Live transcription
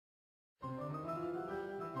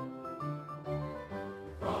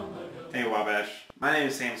Wabash. My name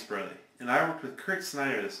is Sam Sprelly, and I worked with Kurt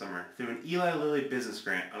Snyder this summer through an Eli Lily Business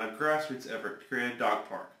Grant on a grassroots effort to create a dog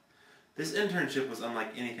park. This internship was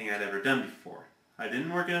unlike anything I'd ever done before. I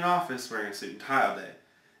didn't work in an office wearing a suit and tie all day.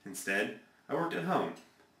 Instead, I worked at home.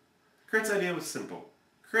 Kurt's idea was simple: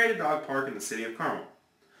 create a dog park in the city of Carmel.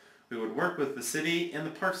 We would work with the city and the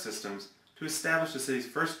park systems to establish the city's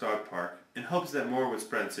first dog park in hopes that more would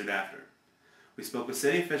spread soon after. We spoke with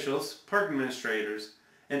city officials, park administrators,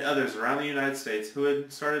 and others around the United States who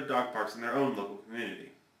had started dog parks in their own local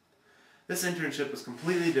community. This internship was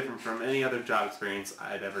completely different from any other job experience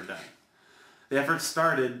I had ever done. The effort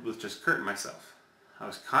started with just Kurt and myself. I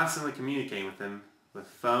was constantly communicating with him with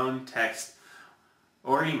phone, text,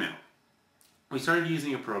 or email. We started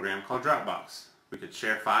using a program called Dropbox. We could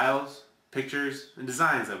share files, pictures, and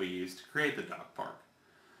designs that we used to create the dog park.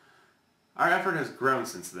 Our effort has grown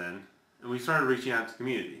since then, and we started reaching out to the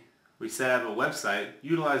community. We set up a website,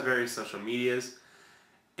 utilized various social medias,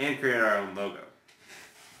 and created our own logo.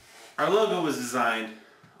 Our logo was designed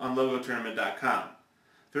on logotournament.com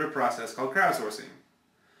through a process called crowdsourcing.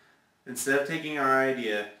 Instead of taking our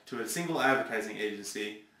idea to a single advertising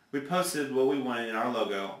agency, we posted what we wanted in our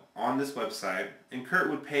logo on this website, and Kurt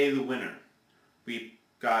would pay the winner. We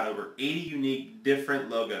got over 80 unique different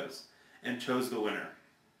logos and chose the winner.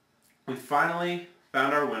 We finally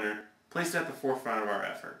found our winner, placed at the forefront of our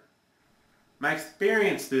effort. My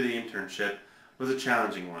experience through the internship was a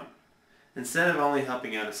challenging one. Instead of only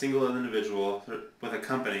helping out a single individual with a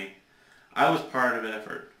company, I was part of an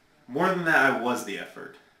effort. More than that, I was the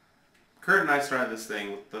effort. Kurt and I started this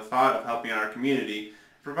thing with the thought of helping out our community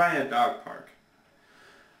and providing a dog park.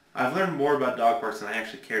 I've learned more about dog parks than I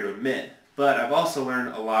actually care to admit, but I've also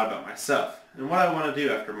learned a lot about myself and what I want to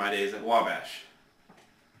do after my days at Wabash.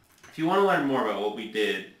 If you want to learn more about what we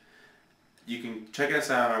did, you can check us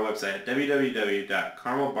out on our website at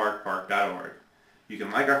www.carmelbarkpark.org. You can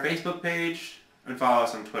like our Facebook page and follow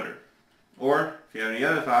us on Twitter. Or, if you have any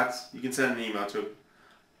other thoughts, you can send an email to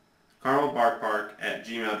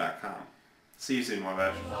carmelbarkpark@gmail.com. See you soon,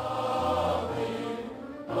 Wabash.